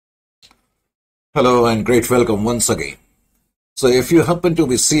Hello and great welcome once again. So if you happen to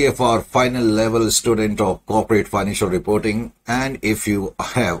be CFR final level student of corporate financial reporting and if you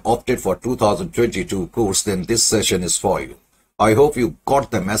have opted for 2022 course, then this session is for you. I hope you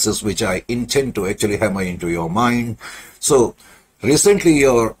got the message which I intend to actually hammer into your mind. So recently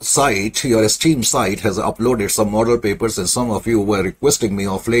your esteemed site has uploaded some model papers and some of you were requesting me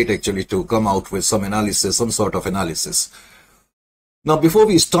of late actually to come out with some analysis, some sort of analysis. Now, before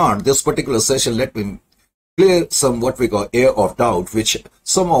we start this particular session, let me clear some what we call air of doubt, which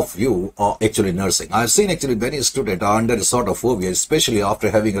some of you are actually nursing. I've seen actually many students are under a sort of phobia, especially after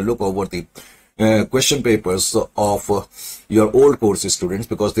having a look over the question papers of your old course students,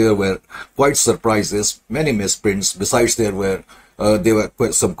 because there were quite surprises, many misprints. Besides, there were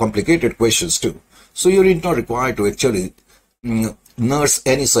some complicated questions too. So you need not require to actually nurse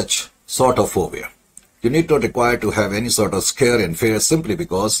any such sort of phobia. You need not require to have any sort of scare and fear simply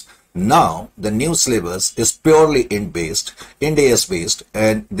because now the new syllabus is purely Ind-AS based,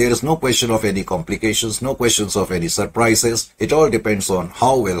 and there is no question of any complications, no questions of any surprises. It all depends on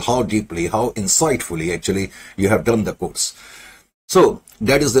how well, how deeply, how insightfully actually you have done the course. So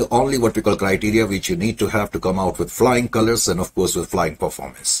that is the only what we call criteria which you need to have to come out with flying colors and of course with flying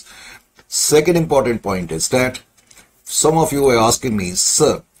performance. Second important point is that some of you are asking me,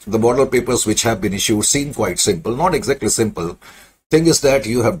 sir, the model papers which have been issued seem quite simple. Not exactly simple. Thing is that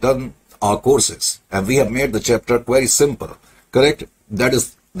you have done our courses and we have made the chapter very simple. Correct? That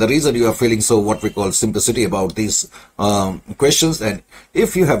is the reason you are feeling so what we call simplicity about these questions. And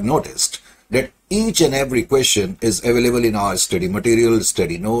if you have noticed that each and every question is available in our study material,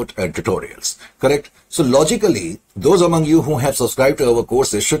 study note and tutorials. Correct? So logically, those among you who have subscribed to our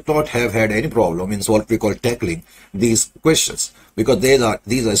courses should not have had any problem in what we call tackling these questions, because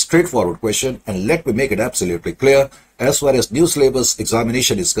these are straightforward questions. And let me make it absolutely clear, as far as new syllabus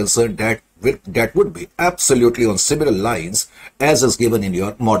examination is concerned, that would be absolutely on similar lines as is given in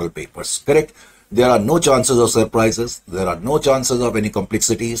your model papers. Correct? There are no chances of surprises. There are no chances of any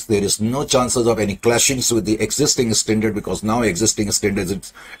complexities. There is no chances of any clashings with the existing standard, because now existing standard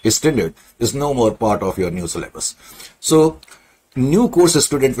is no more part of your new syllabus. So new course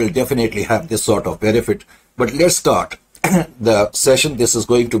student will definitely have this sort of benefit. But let's start the session. This is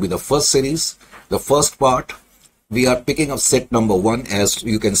going to be the first series, the first part. We are picking up set number 1. As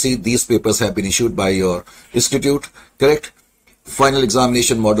you can see, these papers have been issued by your institute. Correct? Final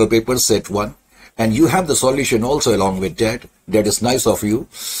examination model paper set 1. And you have the solution also along with that. That is nice of you,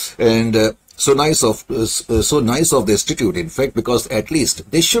 and so nice of the institute, in fact, because at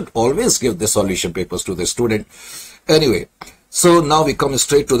least they should always give the solution papers to the student. Anyway, so now we come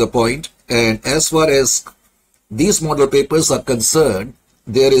straight to the point. And as far as these model papers are concerned,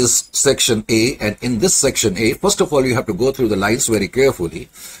 there is section A, and in this section A, first of all, you have to go through the lines very carefully.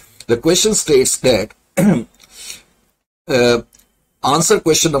 The question states that answer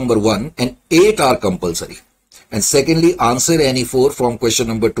question number 1 and 8 are compulsory. And secondly, answer any 4 from question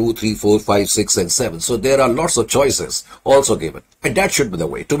number 2, 3, 4, 5, 6 and 7. So there are lots of choices also given. And that should be the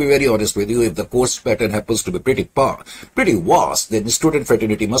way. To be very honest with you, if the course pattern happens to be pretty vast, then the student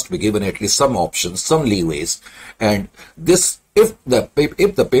fraternity must be given at least some options, some leeways. And this, if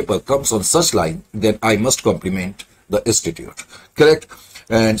the paper comes on such line, then I must compliment the institute. Correct?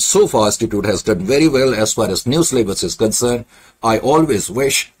 And so far, institute has done very well as far as new syllabus is concerned. I always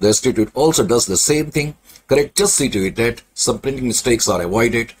wish the institute also does the same thing. Correct? Just see to it that some printing mistakes are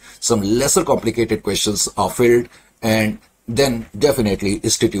avoided, some lesser complicated questions are filled, and then definitely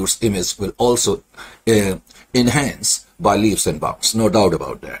institute's image will also enhance by leaps and bounds. No doubt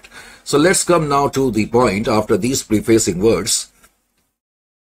about that. So let's come now to the point after these prefacing words.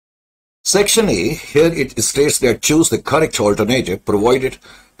 Section A, here it states that choose the correct alternative provided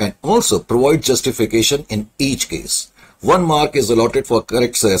and also provide justification in each case. 1 mark is allotted for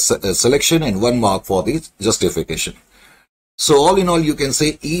correct selection and 1 mark for the justification. So all in all, you can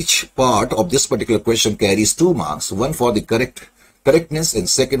say each part of this particular question carries 2 marks, 1 for the correctness and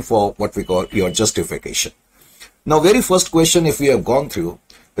second for what we call your justification. Now, very first question, if we have gone through,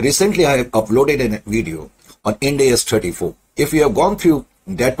 recently I have uploaded a video on Ind-AS 34. If you have gone through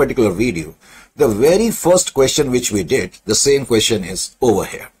that particular video, the very first question which we did, the same question is over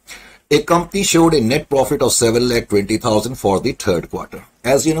here. A company showed a net profit of 7,20,000 for the third quarter.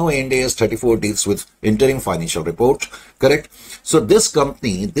 As you know, Ind-AS 34 deals with interim financial report, correct? So this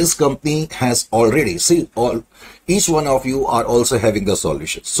company has already, each one of you are also having the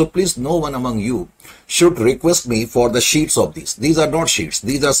solution. So please, no one among you should request me for the sheets of these. These are not sheets.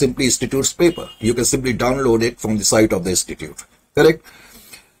 These are simply institute's paper. You can simply download it from the site of the institute, correct?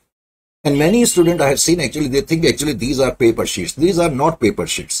 And many students I have seen actually, they think actually these are paper sheets. These are not paper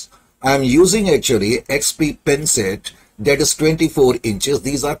sheets. I am using actually XP pen set that is 24 inches.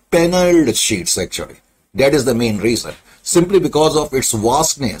 These are paneled sheets actually. That is the main reason. Simply because of its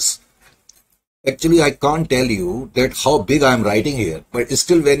vastness. Actually, I can't tell you that how big I am writing here, but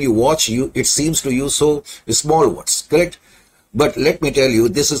still when you watch, it seems to you so small words, correct? But let me tell you,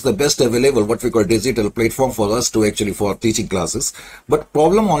 this is the best available, what we call digital platform for us to actually for teaching classes. But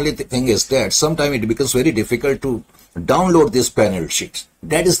problem only thing is that sometimes it becomes very difficult to download these panel sheets.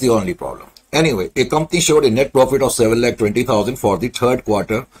 That is the only problem. Anyway, a company showed a net profit of 7,20,000 for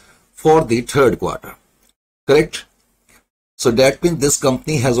the third quarter. Correct? So that means this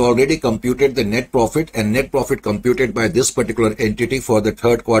company has already computed the net profit, and net profit computed by this particular entity for the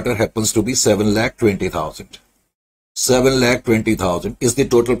third quarter happens to be 7,20,000. 7,20,000 is the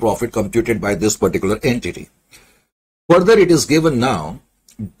total profit computed by this particular entity. Further, it is given now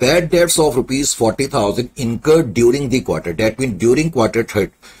bad debts of rupees 40,000 incurred during the quarter. That means during quarter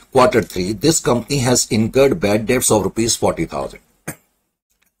three, this company has incurred bad debts of rupees 40,000.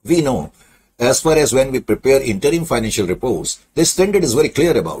 We know, as far as when we prepare interim financial reports, the standard is very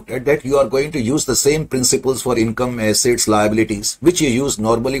clear about it, that you are going to use the same principles for income, assets, liabilities, which you use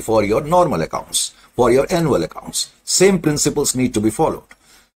normally for your normal accounts, for your annual accounts. Same principles need to be followed.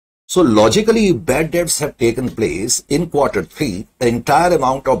 So logically, if bad debts have taken place in quarter three, the entire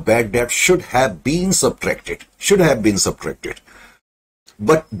amount of bad debt should have been subtracted.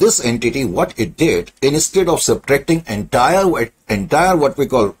 But this entity, what it did, instead of subtracting entire what we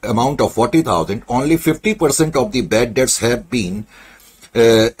call amount of 40,000, only 50% of the bad debts have been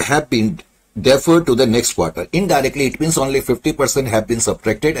deferred to the next quarter. Indirectly, it means only 50% have been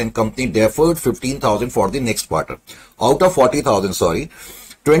subtracted and company deferred 15,000 for the next quarter. Out of 40,000,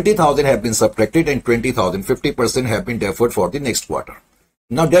 20,000 have been subtracted and 20,000, 50% have been deferred for the next quarter.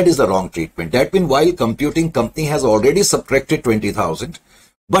 Now that is the wrong treatment. That means while computing, company has already subtracted 20,000,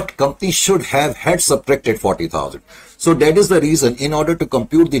 but company should have had subtracted 40,000. So that is the reason, in order to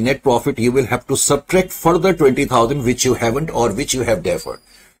compute the net profit, you will have to subtract further 20,000 which you haven't or which you have deferred.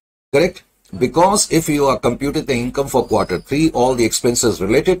 Correct? Because if you are computing the income for quarter three, all the expenses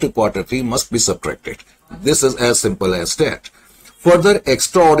related to quarter three must be subtracted. This is as simple as that. Further,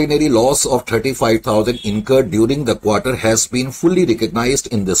 extraordinary loss of 35,000 incurred during the quarter has been fully recognized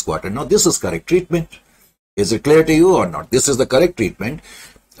in this quarter. Now, this is correct treatment. Is it clear to you or not? This is the correct treatment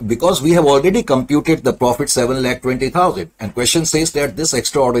because we have already computed the profit 7,20,000, and question says that this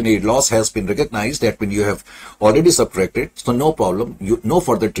extraordinary loss has been recognized. That means you have already subtracted, so no problem. No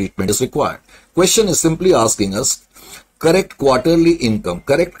further treatment is required. Question is simply asking us correct quarterly income.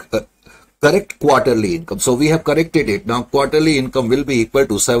 Correct quarterly income. So we have corrected it. Now quarterly income will be equal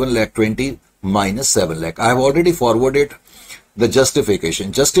to 7,20,000 minus 7 lakh. I have already forwarded the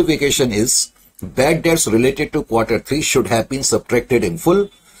justification. Justification is bad debts related to quarter three should have been subtracted in full.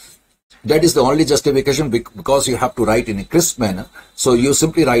 That is the only justification, because you have to write in a crisp manner. So you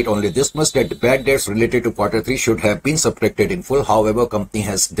simply write only this much, that bad debts related to quarter three should have been subtracted in full. However, company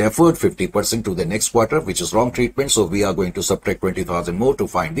has deferred 50% to the next quarter, which is wrong treatment. So we are going to subtract 20,000 more to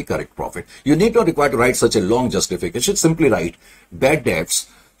find the correct profit. You need not require to write such a long justification. Simply write bad debts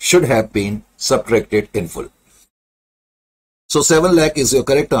should have been subtracted in full. So 7 lakh is your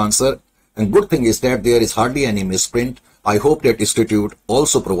correct answer. And good thing is that there is hardly any misprint. I hope that institute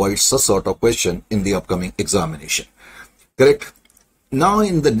also provides such sort of question in the upcoming examination. Correct? Now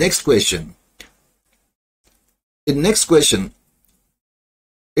in the next question, it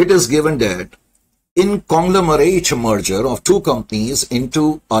is given that in conglomerate merger of two companies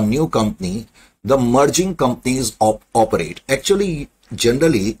into a new company, the merging companies operate. Actually,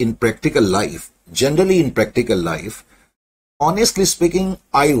 generally in practical life, honestly speaking,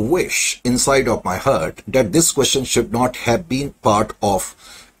 I wish inside of my heart that this question should not have been part of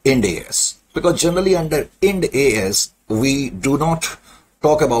Ind AS. Because generally under Ind AS, we do not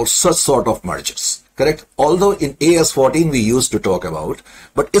talk about such sort of mergers. Correct? Although in AS 14 we used to talk about,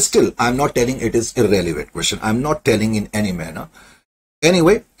 but still I'm not telling it is irrelevant question. I'm not telling in any manner.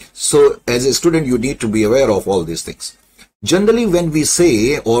 Anyway, so as a student, you need to be aware of all these things. Generally, when we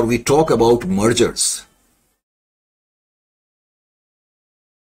say or we talk about mergers,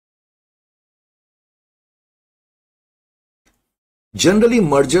 generally,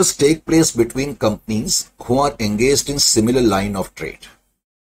 mergers take place between companies who are engaged in similar line of trade.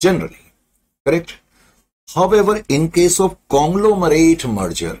 Generally, correct? However, in case of conglomerate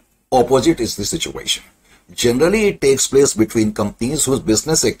merger, opposite is the situation. Generally, it takes place between companies whose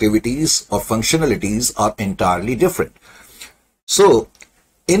business activities or functionalities are entirely different. So,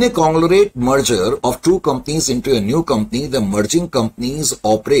 in a conglomerate merger of two companies into a new company, the merging companies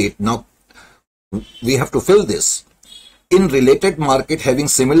operate. Now, we have to fill this. in related market having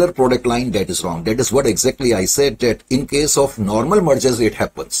similar product line, that is wrong. That is what exactly I said, that in case of normal mergers it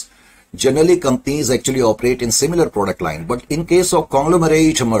happens. Generally companies actually operate in similar product line, but in case of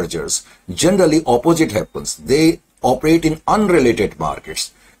conglomerate mergers, generally opposite happens. They operate in unrelated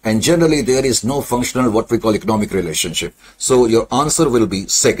markets, and generally there is no functional what we call economic relationship. So your answer will be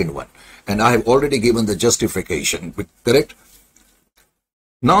second one, and I have already given the justification, correct?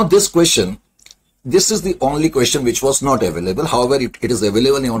 Now this question, this is the only question which was not available. However, it is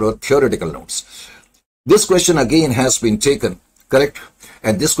available in our theoretical notes. This question again has been taken, correct?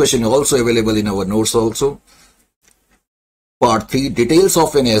 And this question is also available in our notes also. Part 3, details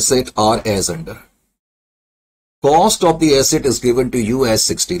of an asset are as under. Cost of the asset is given to you as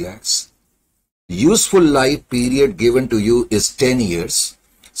 60 lakhs. Useful life period given to you is 10 years.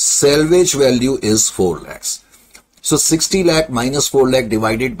 Salvage value is 4 lakhs. So 60 lakh minus 4 lakh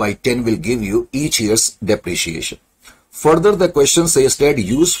divided by 10 will give you each year's depreciation. Further, the question says that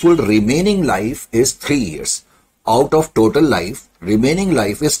useful remaining life is 3 years. Out of total life, remaining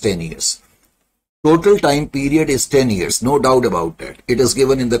life is 10 years. Total time period is 10 years, no doubt about that. It is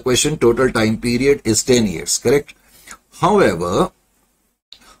given in the question, total time period is 10 years, correct? However,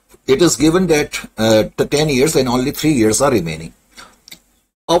 it is given that the 10 years and only 3 years are remaining.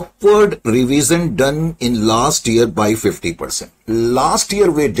 Upward revision done in last year by 50%. Last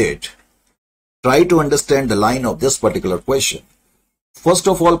year we did. Try to understand the line of this particular question. First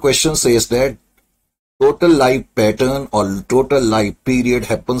of all, question says that total life pattern or total life period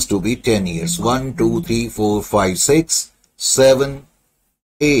happens to be 10 years. 1, 2, 3, 4, 5, 6, 7,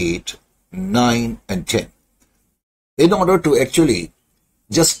 8, 9 and 10. In order to actually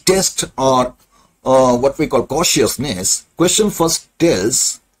just test our what we call cautiousness, question first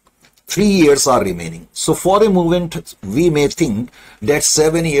tells 3 years are remaining. So for a moment, we may think that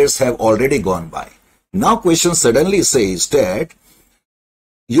 7 years have already gone by. Now question suddenly says that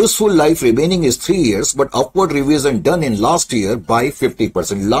useful life remaining is 3 years, but upward revision done in last year by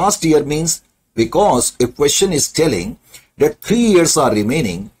 50%. Last year means, because if question is telling that 3 years are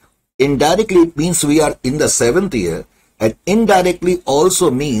remaining, indirectly it means we are in the 7th year, and indirectly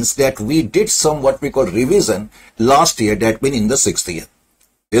also means that we did some what we call revision last year, that means in the 6th year.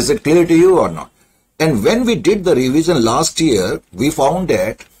 Is it clear to you or not? And when we did the revision last year, we found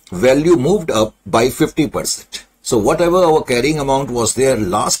that value moved up by 50%. So whatever our carrying amount was there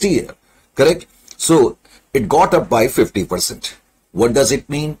last year, correct? So it got up by 50%. What does it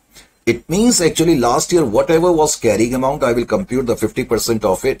mean? It means actually last year, whatever was carrying amount, I will compute the 50%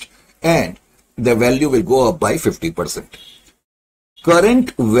 of it, and the value will go up by 50%.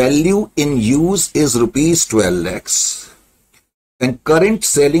 Current value in use is rupees 12 lakhs. And current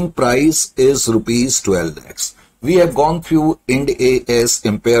selling price is rupees 12 lakhs. We have gone through Ind AS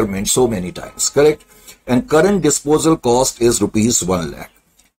impairment so many times, correct? And current disposal cost is rupees 1 lakh.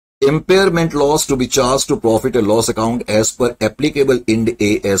 Impairment loss to be charged to profit and loss account as per applicable Ind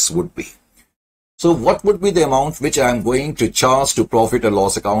AS would be. So what would be the amount which I am going to charge to profit and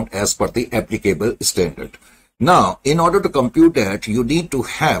loss account as per the applicable standard? Now, in order to compute that, you need to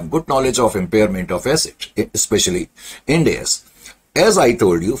have good knowledge of impairment of asset, especially Ind AS. As I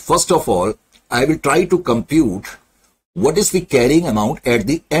told you, first of all, I will try to compute what is the carrying amount at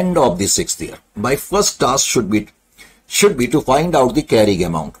the end of the 6th year. My first task should be to find out the carrying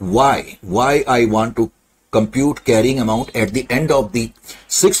amount. Why? Why I want to compute carrying amount at the end of the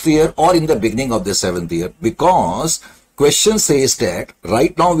 6th year or in the beginning of the 7th year? Because question says that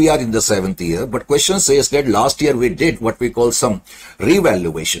right now we are in the 7th year, but question says that last year we did what we call some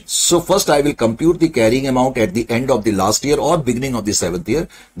revaluation. So first I will compute the carrying amount at the end of the last year or beginning of the 7th year.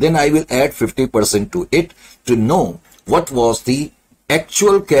 Then I will add 50% to it to know what was the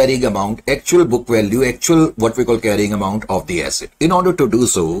actual carrying amount, actual book value, actual what we call carrying amount of the asset. In order to do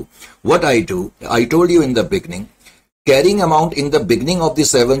so, what I do, I told you in the beginning, carrying amount in the beginning of the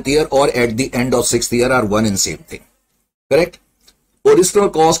 7th year or at the end of 6th year are one and same thing. Correct? Original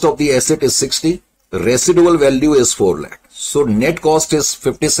cost of the asset is 60. Residual value is 4 lakh. So net cost is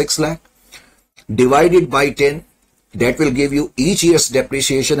 56 lakh. Divided by 10. That will give you each year's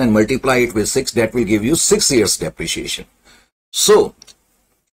depreciation, and multiply it with 6. That will give you 6 years depreciation. So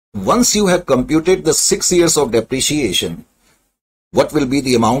once you have computed the 6 years of depreciation, what will be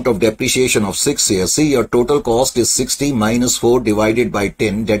the amount of depreciation of 6 years? See, your total cost is 60 minus 4 divided by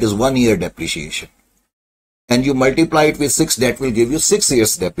 10. That is 1 year depreciation. And you multiply it with 6, that will give you 6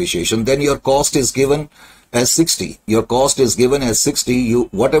 years depreciation. Then your cost is given as 60. Your cost is given as 60.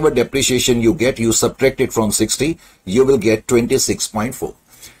 Whatever depreciation you get, you subtract it from 60, you will get 26.4.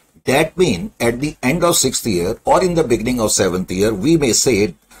 That means at the end of 6th year or in the beginning of 7th year, we may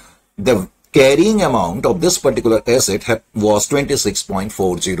say the carrying amount of this particular asset was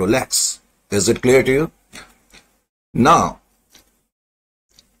 26.40 lakhs. Is it clear to you? Now,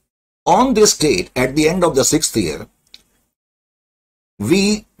 on this date, at the end of the 6th year,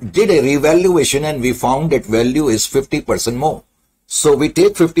 we did a revaluation and we found that value is 50% more. So we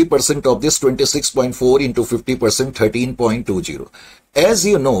take 50% of this 26.4 into 50%, 13.20. As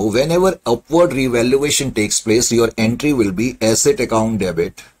you know, whenever upward revaluation takes place, your entry will be asset account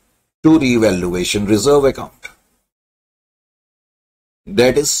debit to revaluation reserve account.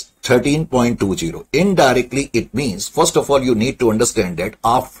 That is 13.20. Indirectly, it means, first of all, you need to understand that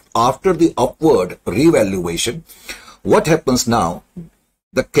after the upward revaluation, what happens now?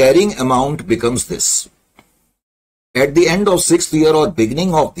 The carrying amount becomes this. At the end of 6th year or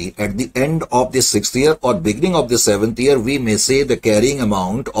beginning of the 6th year or beginning of the 7th year, we may say the carrying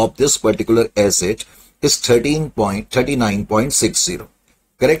amount of this particular asset is 39.60.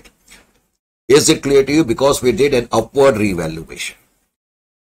 Correct? Is it clear to you? Because we did an upward revaluation.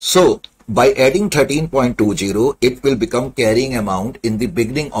 So by adding 13.20, it will become carrying amount in the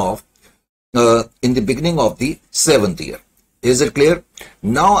beginning of the 7th year. Is it clear?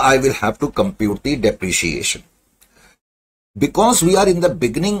 Now I will have to compute the depreciation. Because we are in the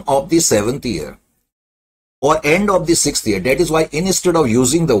beginning of the 7th year or end of the 6th year, that is why instead of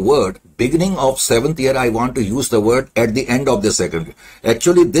using the word beginning of 7th year, I want to use the word at the end of the 2nd year.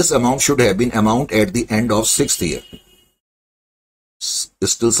 Actually, this amount should have been amount at the end of 6th year.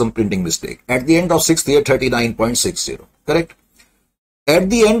 There's still some printing mistake. At the end of 6th year, 39.60. Correct? At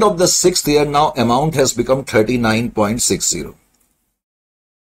the end of the 6th year, now amount has become 39.60.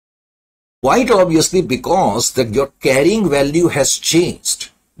 Quite obviously because that your carrying value has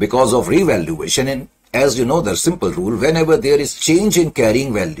changed because of revaluation. And as you know, the simple rule, whenever there is change in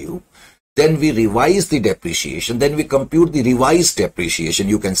carrying value, then we revise the depreciation, then we compute the revised depreciation,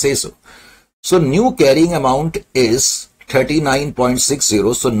 you can say so. So new carrying amount is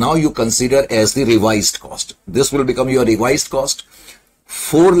 39.60. So now you consider as the revised cost. This will become your revised cost.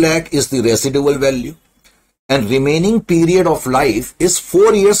 4 lakh is the residual value. And remaining period of life is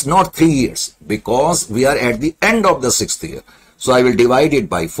 4 years, not 3 years, because we are at the end of the 6th year. So I will divide it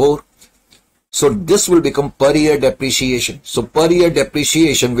by 4. So this will become per year depreciation. So per year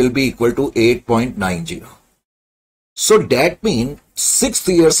depreciation will be equal to 8.90. So that means 6th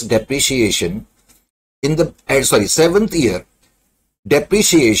year's depreciation in the 7th year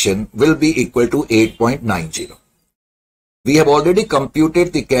depreciation will be equal to 8.90. We have already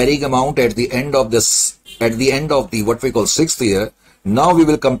computed the carrying amount at the end of this, what we call 6th year. Now we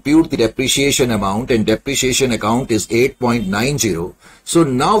will compute the depreciation amount, and depreciation account is 8.90. So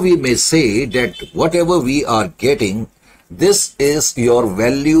now we may say that whatever we are getting, this is your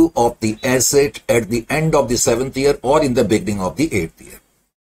value of the asset at the end of the 7th year or in the beginning of the 8th year.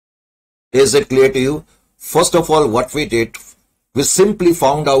 Is it clear to you? First of all, what we did, we simply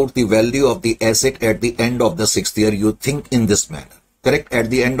found out the value of the asset at the end of the 6th year. You think in this manner. Correct? At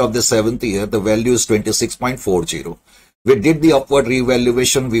the end of the 7th year, the value is 26.40. We did the upward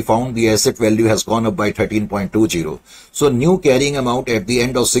revaluation. We found the asset value has gone up by 13.20. So new carrying amount at the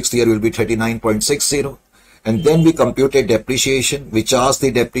end of 6th year will be 39.60. And then we computed depreciation. We charged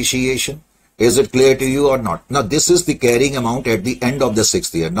the depreciation. Is it clear to you or not? Now this is the carrying amount at the end of the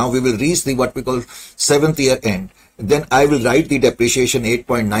 6th year. Now we will reach the what we call 7th year end. Then I will write the depreciation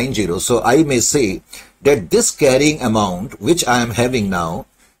 8.90. So I may say that this carrying amount which I am having now,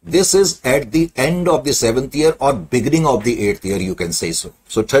 this is at the end of the 7th year or beginning of the 8th year, you can say so.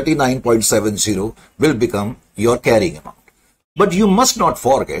 So 39.70 will become your carrying amount. But you must not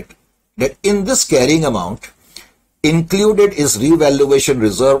forget that in this carrying amount, included is revaluation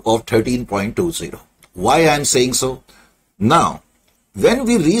reserve of 13.20. Why I am saying so? Now, when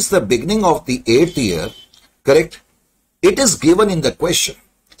we reach the beginning of the 8th year, correct, it is given in the question.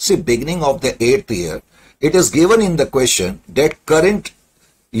 See, beginning of the 8th year, it is given in the question that current,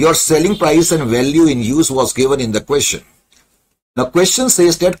 your selling price and value in use was given in the question. Now, question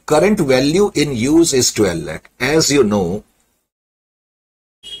says that current value in use is 12 lakh. As you know,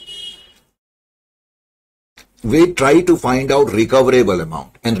 we try to find out recoverable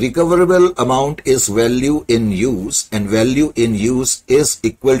amount, and recoverable amount is value in use, and value in use is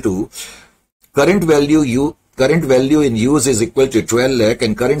equal to current value in use is equal to 12 lakh,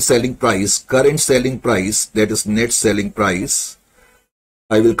 and current selling price, that is net selling price,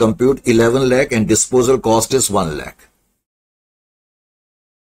 I will compute 11 lakh, and disposal cost is 1 lakh.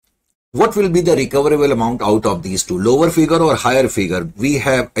 What will be the recoverable amount out of these two? Lower figure or higher figure? We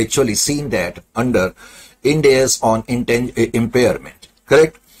have actually seen that under Ind AS on impairment.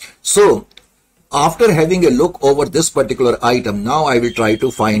 Correct? So, after having a look over this particular item, now I will try to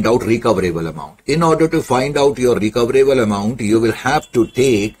find out recoverable amount. In order to find out your recoverable amount, you will have to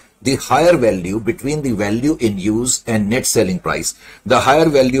take the higher value between the value in use and net selling price. The higher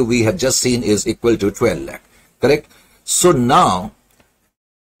value we have just seen is equal to 12 lakh, correct? So now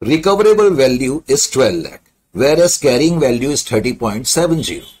recoverable value is 12 lakh, whereas carrying value is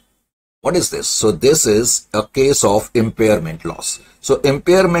 30.70. What is this? So this is a case of impairment loss. So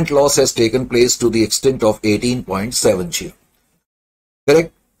impairment loss has taken place to the extent of 18.70.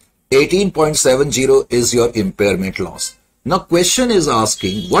 Correct? 18.70 is your impairment loss. Now question is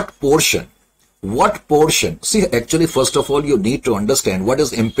asking what portion? What portion? See, actually, first of all, you need to understand what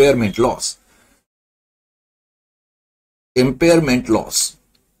is impairment loss. Impairment loss.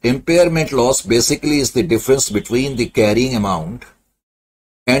 Impairment loss basically is the difference between the carrying amount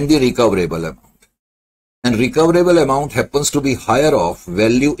and the recoverable amount. And recoverable amount happens to be higher of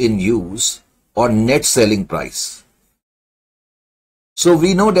value in use or net selling price. So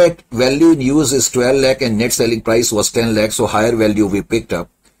we know that value in use is 12 lakh and net selling price was 10 lakh. So higher value we picked up,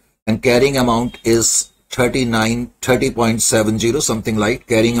 and carrying amount is 30.70, something like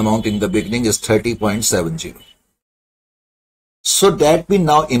carrying amount in the beginning is 30.70. So that means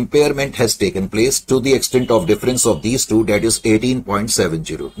now impairment has taken place to the extent of difference of these two, that is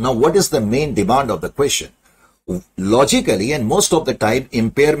 18.70. Now what is the main demand of the question? Logically, and most of the time,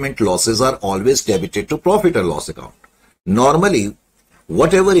 impairment losses are always debited to profit or loss account. Normally,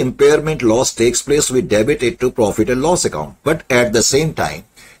 whatever impairment loss takes place, we debit it to profit and loss account. But at the same time,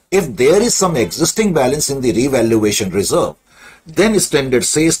 if there is some existing balance in the revaluation reserve, then standard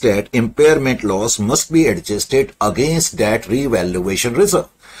says that impairment loss must be adjusted against that revaluation reserve,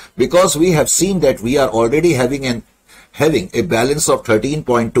 because we have seen that we are already having a balance of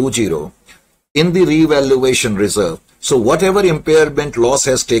 13.20 in the revaluation reserve. So whatever impairment loss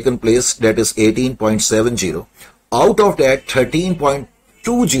has taken place, that is 18.70, out of that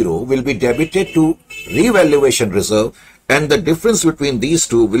 13.20 will be debited to revaluation reserve, and the difference between these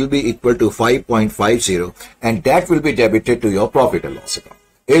two will be equal to 5.50, and that will be debited to your profit and loss account.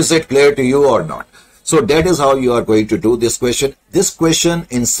 Is it clear to you or not? So that is how you are going to do this question. This question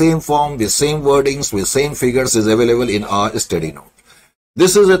in same form, with same wordings, with same figures is available in our study note.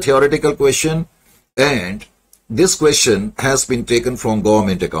 This is a theoretical question, and this question has been taken from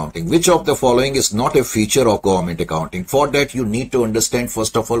government accounting. Which of the following is not a feature of government accounting? For that, you need to understand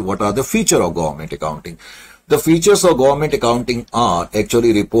first of all what are the features of government accounting. The features of government accounting are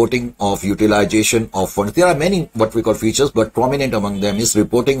actually reporting of utilization of funds. There are many what we call features, but prominent among them is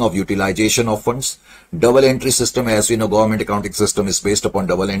reporting of utilization of funds, double entry system. As we know, government accounting system is based upon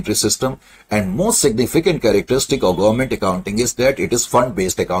double entry system, and most significant characteristic of government accounting is that it is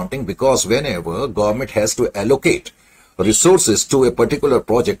fund-based accounting, because whenever government has to allocate resources to a particular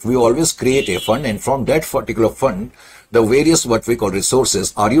project, we always create a fund, and from that particular fund, the various what we call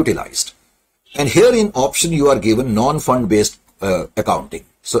resources are utilized. And here in option you are given non-fund based accounting.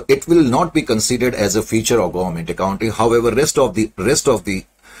 So it will not be considered as a feature of government accounting. However, rest of the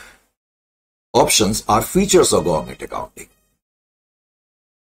options are features of government accounting.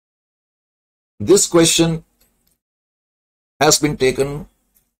 This question has been taken,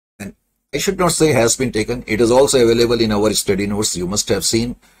 and I should not say has been taken. It is also available in our study notes. You must have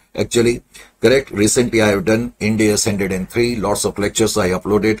seen. Actually, correct. Recently, I have done India 103. Lots of lectures I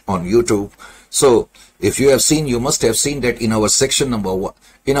uploaded on YouTube. So, if you have seen, you must have seen that in our section number 1,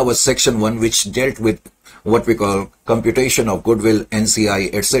 in our section 1, which dealt with what we call computation of goodwill,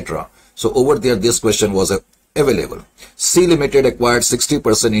 NCI, etc. So, over there, this question was available. C Limited acquired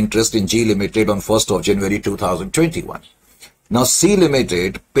 60% interest in G Limited on 1st of January 2021. Now, C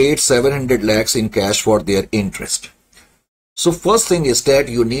Limited paid 700 lakhs in cash for their interest. So first thing is that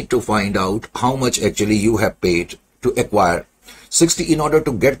you need to find out how much actually you have paid to acquire 60. In order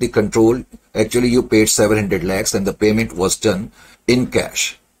to get the control, actually you paid 700 lakhs and the payment was done in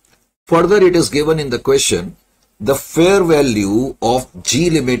cash. Further, it is given in the question, the fair value of G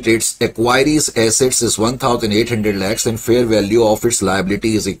Limited's acquiree's assets is 1,800 lakhs and fair value of its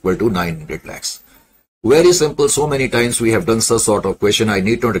liability is equal to 900 lakhs. Very simple. So many times we have done such sort of question. I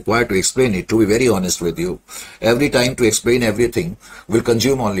need not require to explain it, to be very honest with you. Every time to explain everything will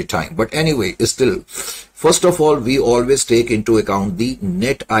consume only time. But anyway, still, first of all, we always take into account the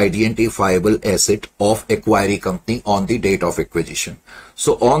net identifiable asset of acquiring company on the date of acquisition.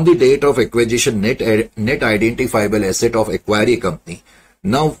 So on the date of acquisition, net identifiable asset of acquiring company.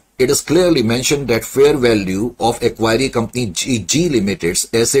 Now, it is clearly mentioned that fair value of acquiring company G Limited's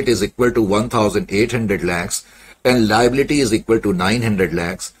asset is equal to 1,800 lakhs and liability is equal to 900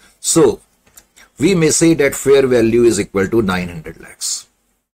 lakhs. So, we may say that fair value is equal to 900 lakhs.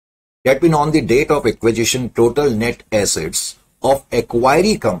 That means on the date of acquisition, total net assets of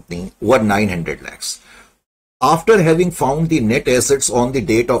acquiring company were 900 lakhs. After having found the net assets on the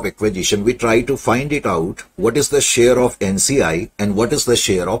date of acquisition, we try to find it out what is the share of NCI and what is the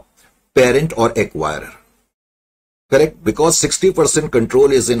share of parent or acquirer. Correct? Because 60%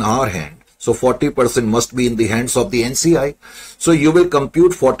 control is in our hand. So 40% must be in the hands of the NCI. So you will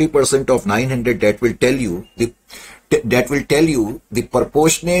compute 40% of 900. That will tell you the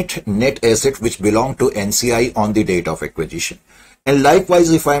proportionate net asset which belong to NCI on the date of acquisition. And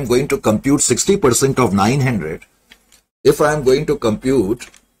likewise, if I am going to compute 60% of 900, if I am going to compute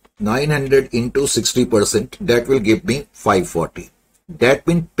 900 into 60%, that will give me 540. That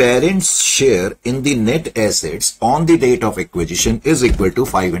means parent's share in the net assets on the date of acquisition is equal to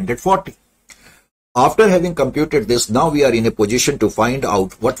 540. After having computed this, now we are in a position to find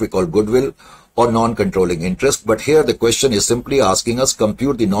out what we call goodwill or non-controlling interest. But here the question is simply asking us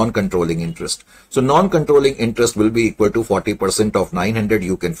compute the non-controlling interest. So non-controlling interest will be equal to 40% of 900.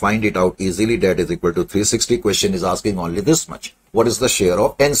 You can find it out easily. That is equal to 360. Question is asking only this much. What is the share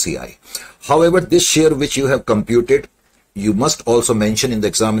of NCI? However, this share which you have computed, you must also mention in the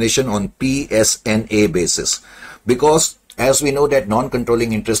examination on PSNA basis, because as we know that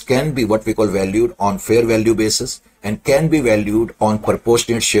non-controlling interest can be what we call valued on fair value basis and can be valued on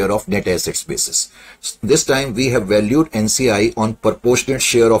proportionate share of net assets basis. This time we have valued NCI on proportionate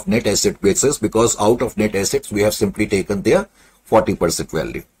share of net asset basis, because out of net assets we have simply taken their 40%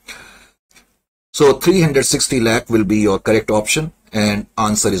 value. So 360 lakh will be your correct option, and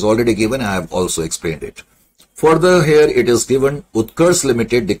answer is already given. I have also explained it. Further, here it is given Utkarsh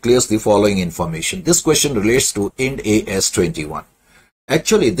Limited declares the following information. This question relates to Ind AS 21.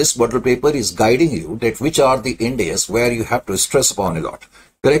 Actually, this model paper is guiding you that which are the Ind AS where you have to stress upon a lot.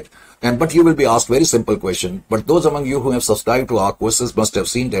 Correct? But you will be asked very simple question. But those among you who have subscribed to our courses must have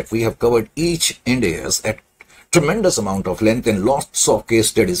seen that we have covered each Ind AS at tremendous amount of length, and lots of case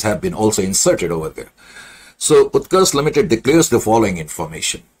studies have been also inserted over there. So Utkarsh Limited declares the following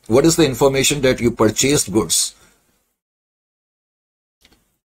information. What is the information? That you purchased goods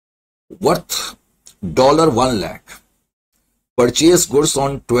worth $1 lakh. Purchased goods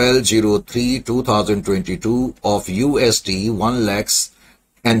on 12/03/2022 of USD 1 lakhs,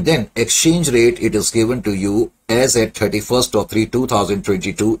 and then exchange rate it is given to you as at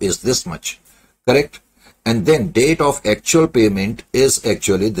 31st/3/2022 is this much. Correct? And then date of actual payment is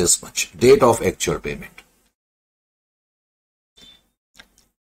actually this much. Date of actual payment.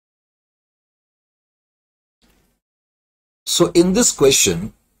 So in this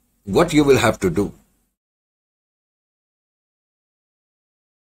question, what you will have to do,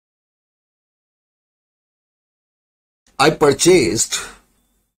 I purchased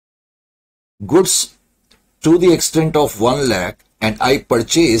goods to the extent of 1 lakh and I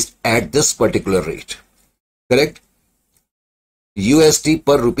purchased at this particular rate. Correct? USD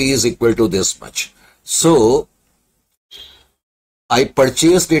per rupee is equal to this much. So I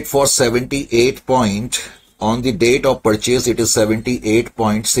purchased it for 78 point. On the date of purchase, it is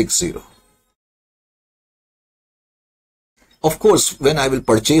 78.60. Of course, when I will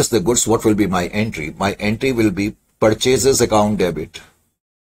purchase the goods, what will be my entry? My entry will be purchases account debit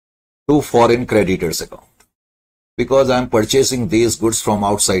to foreign creditors account, because I am purchasing these goods from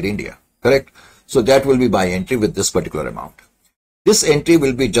outside India. Correct? So that will be my entry with this particular amount. This entry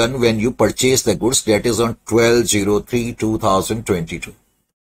will be done when you purchase the goods, that is on 12/03/2022.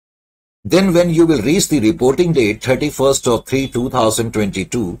 Then when you will reach the reporting date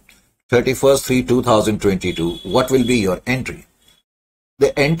 31st/3/2022, 31st/3/2022, what will be your entry?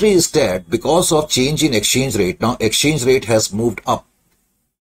 The entry is that because of change in exchange rate, now exchange rate has moved up.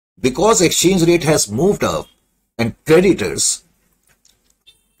 Because exchange rate has moved up, and creditors,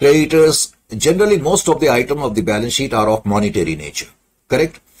 generally most of the items of the balance sheet are of monetary nature.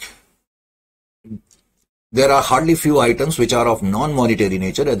 Correct? There are hardly few items which are of non-monetary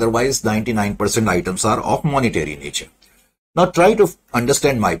nature, otherwise 99% items are of monetary nature. Now try to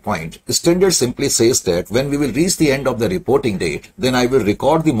understand my point. Standard simply says that when we will reach the end of the reporting date, then I will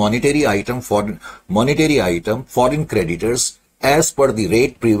record the monetary item, foreign creditors as per the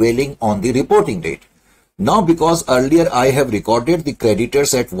rate prevailing on the reporting date. Now because earlier I have recorded the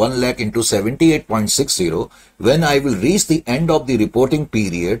creditors at 1 lakh into 78.60, when I will reach the end of the reporting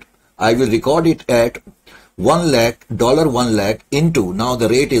period, I will record it at 1 lakh, $1 lakh into, now the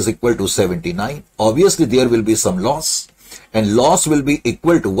rate is equal to 79. Obviously there will be some loss, and loss will be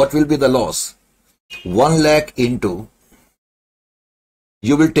equal to, what will be the loss? 1 lakh into,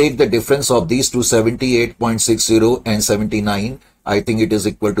 you will take the difference of these two, 78.60 and 79. I think it is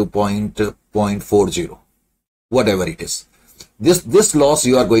equal to 0.40, whatever it is. This loss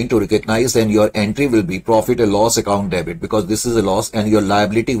you are going to recognize, and your entry will be profit and loss account debit, because this is a loss and your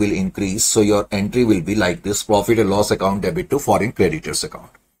liability will increase. So your entry will be like this: profit and loss account debit to foreign creditors account.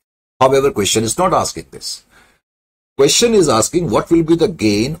 However, question is not asking this. Question is asking what will be the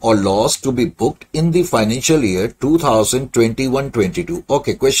gain or loss to be booked in the financial year 2021-22.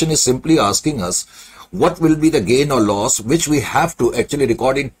 Okay, question is simply asking us what will be the gain or loss which we have to actually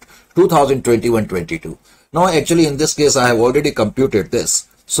record in 2021-22. Now, actually, in this case, I have already computed this.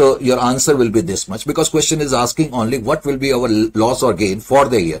 So your answer will be this much, because question is asking only what will be our loss or gain for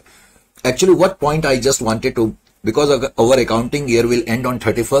the year. Actually, what point I just wanted to, because our accounting year will end on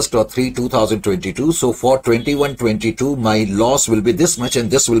 31st of 3/2022. So for 21-22, my loss will be this much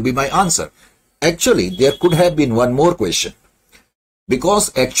and this will be my answer. Actually, there could have been one more question, because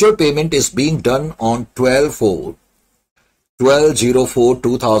actual payment is being done on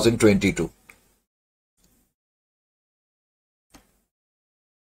 12/04/2022.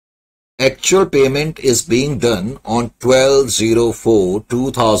 Actual payment is being done on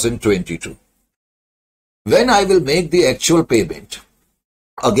 12/04/2022. When I will make the actual payment,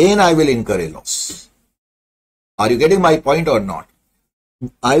 again I will incur a loss. Are you getting my point or not?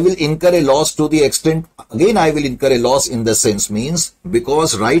 I will incur a loss to the extent, again I will incur a loss in the sense means,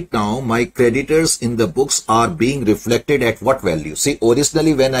 because right now my creditors in the books are being reflected at what value? See,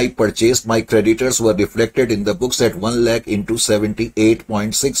 originally when I purchased, my creditors were reflected in the books at 1 lakh into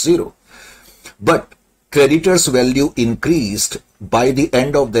 78.60. But creditors value increased by the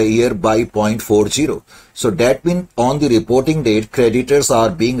end of the year by 0.40. So that means on the reporting date, creditors are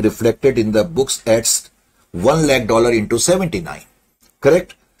being reflected in the books at $1 lakh into 79.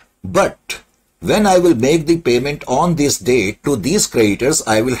 Correct? But when I will make the payment on this date to these creditors,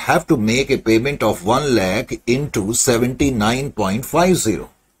 I will have to make a payment of 1 lakh into 79.50.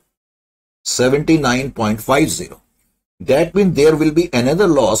 79.50. That means there will be another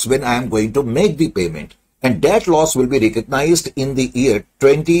loss when I am going to make the payment. And that loss will be recognized in the year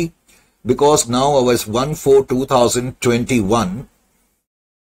 20, because now ours 1/4/2021,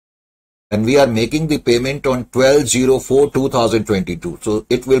 and we are making the payment on 12/04/2022. So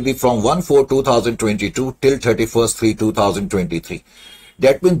it will be from 1/4/2022 till 31st/3/2023.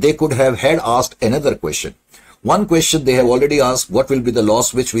 That means they could have had asked another question. One question they have already asked, what will be the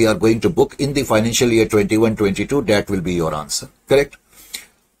loss which we are going to book in the financial year 21-22? That will be your answer. Correct?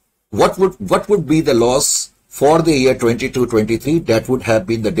 What would be the loss for the year 22-23? That would have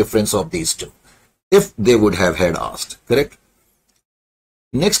been the difference of these two, if they would have had asked. Correct?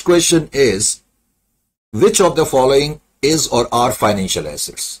 Next question is, which of the following is or are financial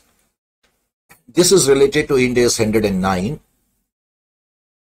assets? This is related to Ind AS 109.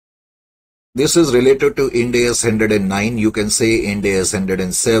 This is related to Ind AS 109. You can say Ind AS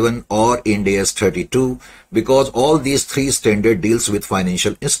 107 or Ind AS 32, because all these three standard deals with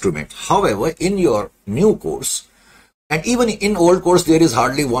financial instruments. However, in your new course, and even in old course, there is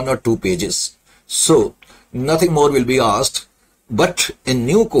hardly 1 or 2 pages. So nothing more will be asked. But in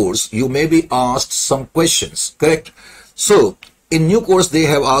new course, you may be asked some questions. Correct? So in new course, they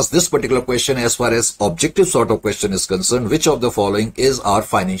have asked this particular question as far as objective sort of question is concerned. Which of the following is our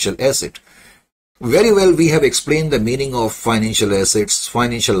financial asset? Very well, we have explained the meaning of financial assets,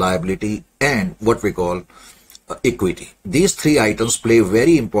 financial liability, and what we call equity. These three items play a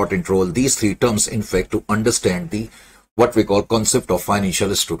very important role, these three terms, in fact, to understand the what we call concept of financial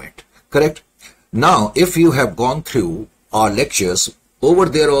instrument. Correct? Now, if you have gone through our lectures, over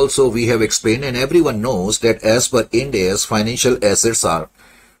there also we have explained, and everyone knows that as per Ind AS, financial assets are,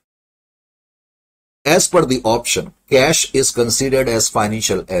 as per the option, cash is considered as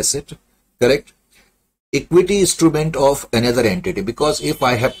financial asset. Correct? Equity instrument of another entity, because if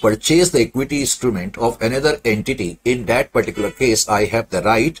I have purchased the equity instrument of another entity, in that particular case I have the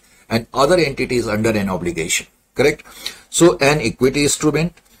right and other entity is under an obligation. Correct? So an equity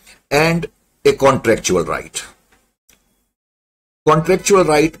instrument and a contractual right. Contractual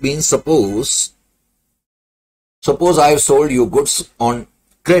right means suppose I have sold you goods on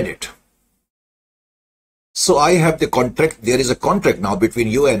credit. So I have the contract, there is a contract now between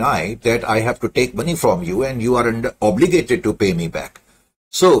you and I that I have to take money from you and you are obligated to pay me back.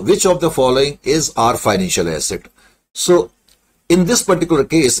 So which of the following is our financial asset? So in this particular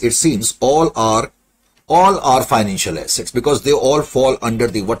case, it seems all are financial assets, because they all fall under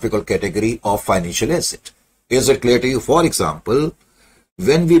the what we call category of financial asset. Is it clear to you? For example,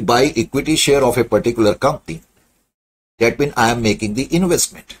 when we buy equity share of a particular company, that means I am making the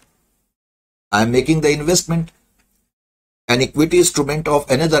investment. I am making the investment, an equity instrument of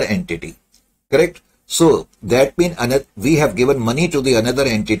another entity. Correct? So that means we have given money to the another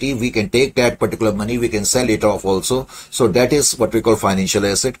entity. We can take that particular money, we can sell it off also. So that is what we call financial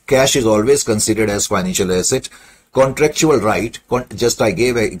asset. Cash is always considered as financial asset. Contractual right, just I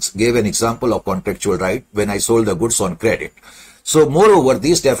gave an example of contractual right when I sold the goods on credit. So moreover,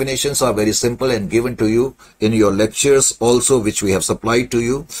 these definitions are very simple and given to you in your lectures also, which we have supplied to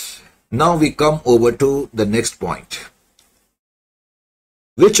you. Now we come over to the next point.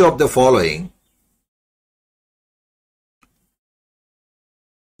 Which of the following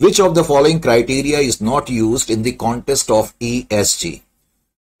criteria is not used in the context of ESG?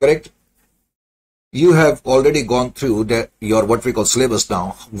 Correct? You have already gone through your what we call syllabus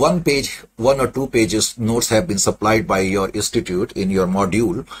now. 1 or 2 pages notes have been supplied by your institute in your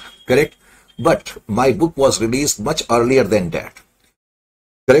module. Correct? But my book was released much earlier than that.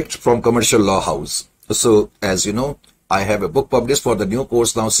 Correct? From Commercial Law House. So as you know, I have a book published for the new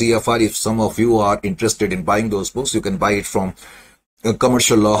course now, CFR. If some of you are interested in buying those books, you can buy it from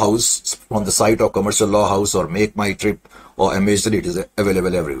Commercial Law House, from the site of Commercial Law House, or Make My Trip or Amazon. It is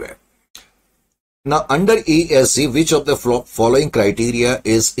available everywhere. Now, under ESG, which of the following criteria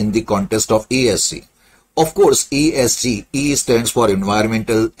is in the context of ESG? Of course, ESG, E stands for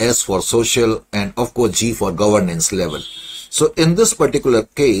environmental, S for social, and of course G for governance level. So in this particular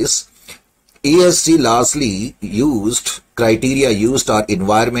case, ESG largely criteria used are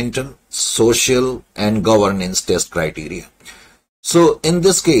environmental, social, and governance test criteria. So in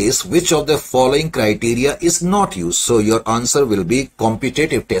this case, which of the following criteria is not used? So your answer will be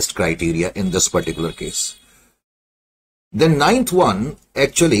competitive test criteria in this particular case. The ninth one,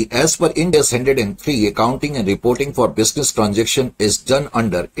 actually, as per Ind AS 103, accounting and reporting for business transaction is done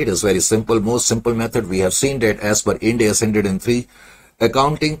under, it is very simple, most simple method. We have seen that as per Ind AS 103,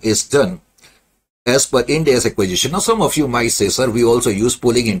 accounting is done as per Ind AS acquisition. Now, some of you might say, sir, we also use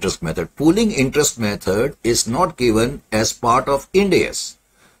pooling interest method. Pooling interest method is not given as part of Ind AS.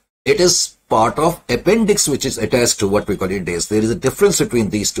 It is part of appendix which is attached to what we call Ind AS. There is a difference between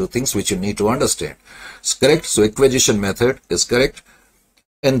these two things which you need to understand. It's correct. So acquisition method is correct.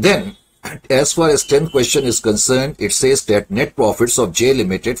 And then, as far as 10th question is concerned, it says that net profits of J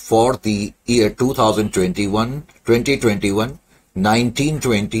Limited for the year 2021,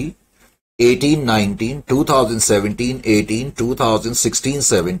 1920, 18-19, 2017-18,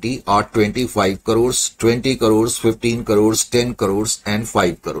 2016-17 are 25 crores, 20 crores, 15 crores, 10 crores and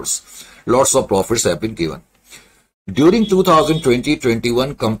 5 crores. Lots of profits have been given. During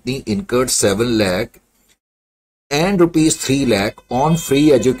 2020-21, company incurred 7 lakh and rupees 3 lakh on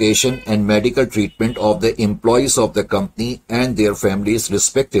free education and medical treatment of the employees of the company and their families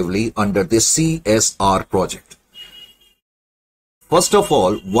respectively under the CSR project. First of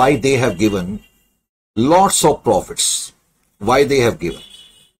all, why they have given lots of profits? Why they have given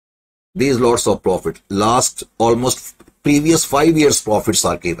these lots of profit? Last almost previous 5 years profits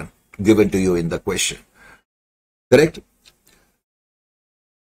are given to you in the question. Correct?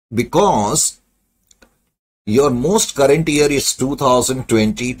 Because your most current year is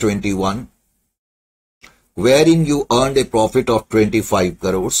 2020-21, wherein you earned a profit of 25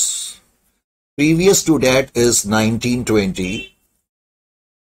 crores. Previous to that is 1920,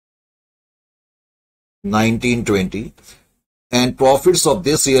 and profits of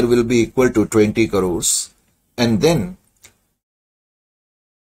this year will be equal to 20 crores, and then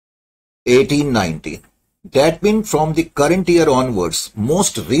 18-19. That means from the current year onwards,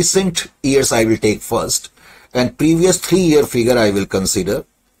 most recent years I will take first, and previous 3-year figure I will consider.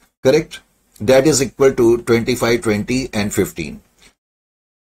 Correct? That is equal to 25, 20 and 15.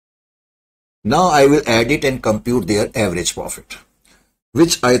 Now I will add it and compute their average profit,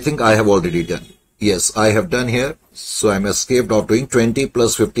 which I think I have already done. Yes, I have done here. So I'm escaped of doing 20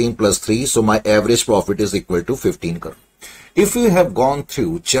 plus 15 plus 3. So my average profit is equal to 15 crore. If you have gone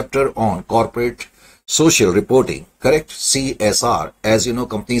through chapter on corporate social reporting, correct, CSR, as you know,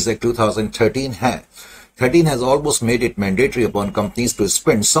 Companies Act 2013 has almost made it mandatory upon companies to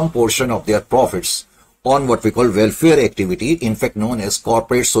spend some portion of their profits on what we call welfare activity, in fact known as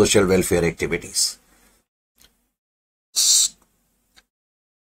corporate social welfare activities.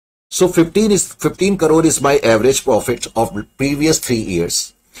 So 15 crore is my average profit of previous 3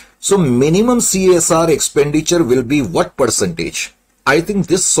 years. So minimum CSR expenditure will be what percentage? I think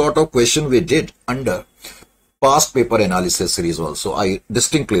this sort of question we did under past paper analysis series also. I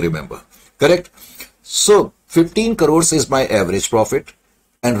distinctly remember. Correct? So 15 crores is my average profit,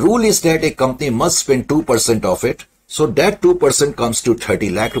 and rule is that a company must spend 2% of it. So that 2% comes to 30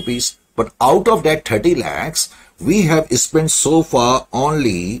 lakh rupees. But out of that 30 lakhs, we have spent so far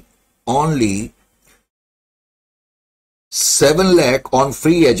only 7 lakh on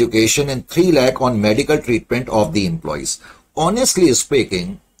free education and 3 lakh on medical treatment of the employees. Honestly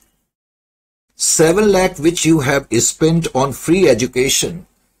speaking, 7 lakh which you have spent on free education,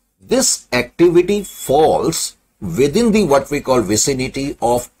 this activity falls within the what we call vicinity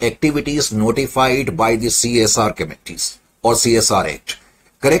of activities notified by the CSR committees or CSR Act.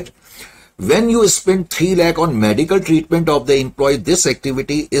 Correct? When you spend 3 lakh on medical treatment of the employee, this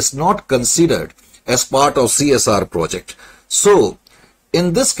activity is not considered as part of CSR project. So,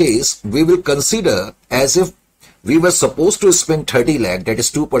 in this case, we will consider as if we were supposed to spend 30 lakh, that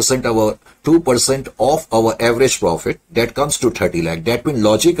is 2% of our average profit, that comes to 30 lakh. That means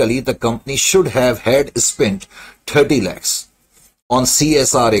logically the company should have had spent 30 lakhs on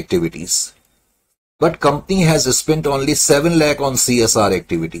CSR activities. But company has spent only 7 lakh on CSR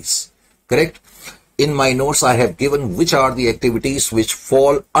activities. Correct? In my notes, I have given which are the activities which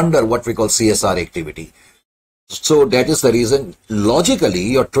fall under what we call CSR activity. So that is the reason, logically,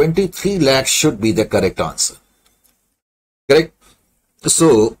 your 23 lakhs should be the correct answer. Correct?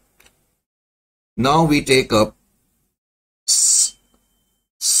 So, now we take up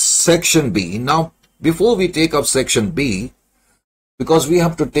section B. Now, before we take up section B, because we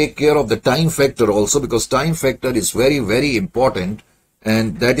have to take care of the time factor also, because time factor is very, very important,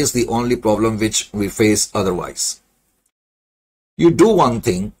 and that is the only problem which we face otherwise. You do one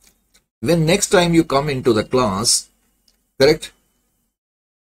thing, when next time you come into the class, correct,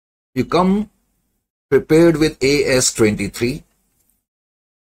 you come prepared with AS23,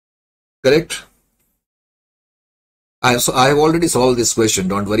 correct? I have already solved this question,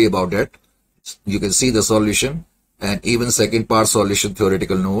 don't worry about that. You can see the solution and even second part solution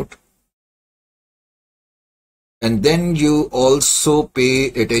theoretical note. And then you also pay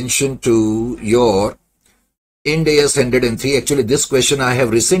attention to your Ind AS 103. Actually, this question I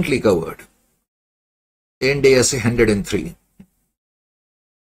have recently covered. Ind AS 103.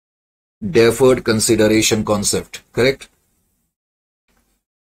 Deferred consideration concept, correct?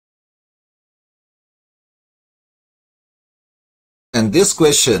 And this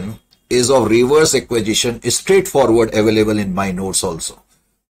question is of reverse acquisition, straightforward, available in my notes also.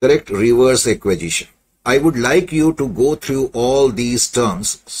 Correct? Reverse acquisition. I would like you to go through all these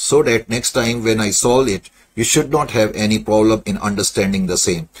terms so that next time when I solve it, you should not have any problem in understanding the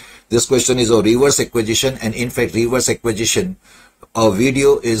same. This question is of reverse acquisition, and in fact, reverse acquisition, a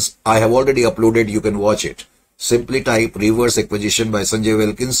video is, I have already uploaded, you can watch it. Simply type reverse acquisition by Sanjay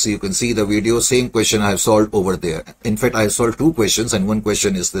Welkins. You can see the video, same question I have solved over there. In fact, I have solved 2 questions and 1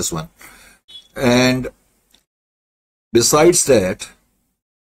 question is this one. And besides that,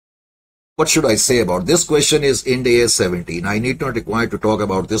 what should I say about this question is Ind AS 17. I need not require to talk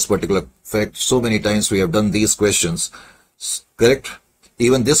about this particular fact. So many times we have done these questions. Correct?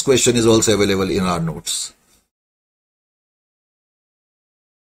 Even this question is also available in our notes.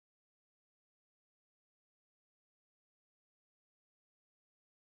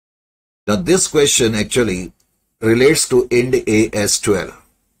 Now this question actually relates to Ind AS 12.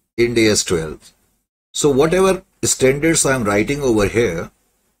 Ind AS 12. So whatever standards I am writing over here,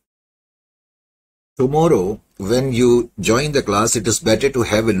 tomorrow when you join the class, it is better to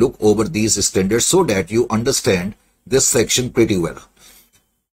have a look over these standards so that you understand this section pretty well.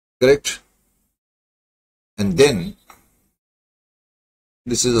 Correct? And then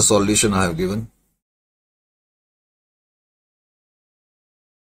this is the solution I have given.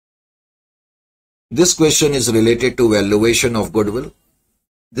 This question is related to valuation of goodwill.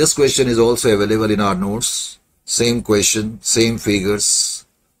 This question is also available in our notes. Same question, same figures.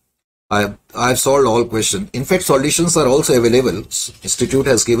 I have solved all questions. In fact, solutions are also available. Institute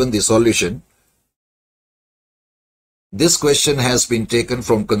has given the solution. This question has been taken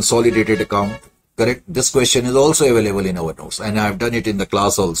from consolidated account. Correct? This question is also available in our notes, and I have done it in the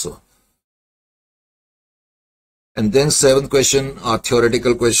class also. And then 7th question are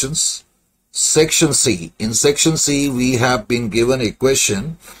theoretical questions. Section C. In section C, we have been given a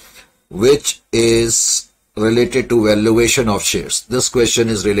question which is related to valuation of shares. This question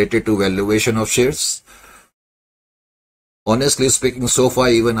is related to valuation of shares. Honestly speaking, so far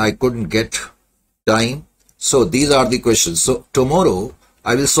even I couldn't get time. So these are the questions. So tomorrow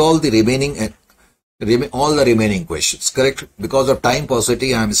I will solve the remaining all the remaining questions. Correct? Because of time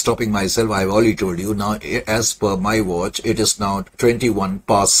paucity, I am stopping myself. I have already told you. Now, as per my watch, it is now 21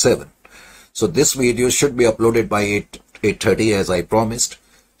 past 7. So this video should be uploaded by 8:30 as I promised.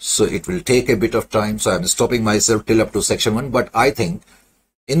 So it will take a bit of time. So I'm stopping myself till up to section 1. But I think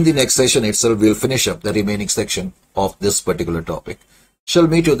in the next session itself, we'll finish up the remaining section of this particular topic. Shall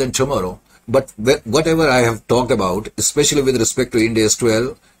meet you then tomorrow. But whatever I have talked about, especially with respect to Ind AS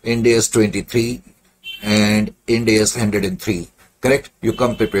 12, Ind AS 23, and India's 103. Correct? You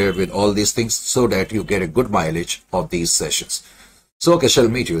come prepared with all these things so that you get a good mileage of these sessions. So, okay, shall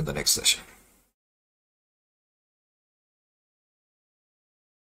meet you in the next session.